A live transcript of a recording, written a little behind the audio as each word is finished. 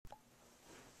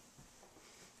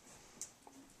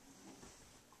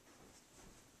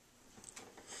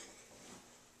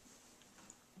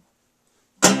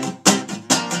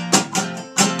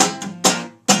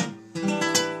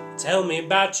tell me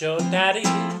about your daddy.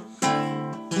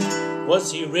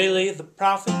 Was he really the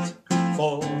prophet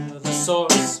for the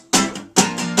source?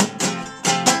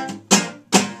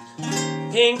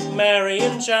 Pink, Mary,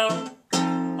 and Joan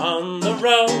on the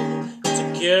road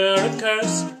to cure a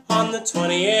curse on the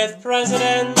 20th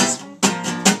president.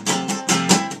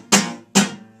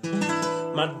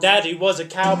 My daddy was a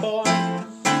cowboy,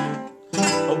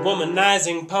 a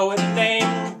womanizing poet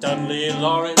named Dudley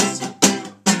Lawrence.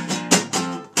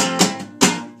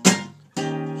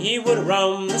 He would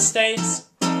roam the states,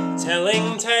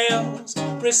 telling tales,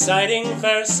 reciting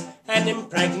verse, and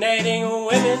impregnating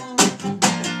women.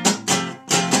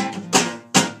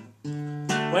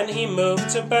 When he moved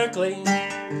to Berkeley,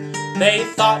 they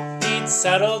thought he'd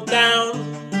settled down.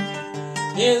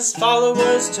 His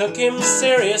followers took him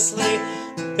seriously,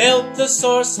 built the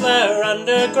Source Lair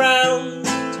underground.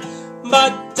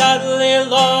 But Dudley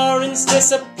Lawrence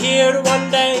disappeared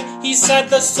one day. He said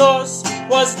the source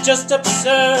was just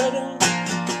absurd.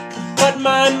 But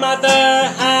my mother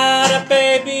had a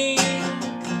baby.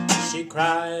 She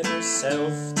cried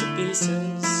herself to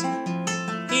pieces.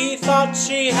 He thought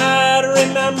she had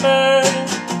remembered.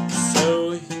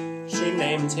 So she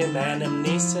named him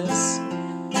Anamnesis,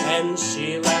 and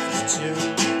she left too,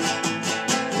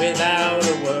 without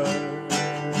a word.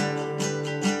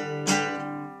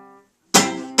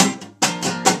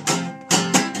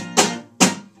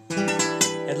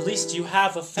 At least you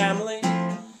have a family.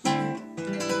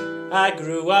 I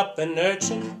grew up an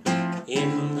urchin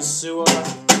in the sewer.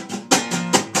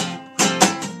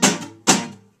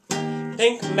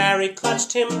 Pink Mary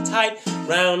clutched him tight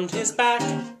round his back,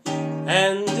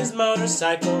 and his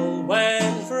motorcycle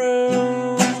went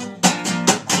through.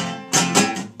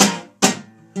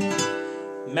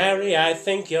 Mary, I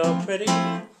think you're pretty,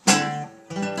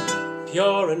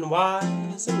 pure and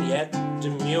wise and yet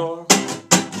demure.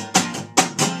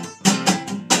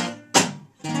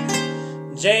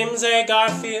 James A.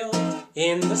 Garfield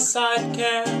in the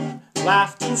sidecar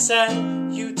laughed and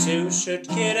said, you two should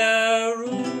get a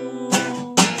room.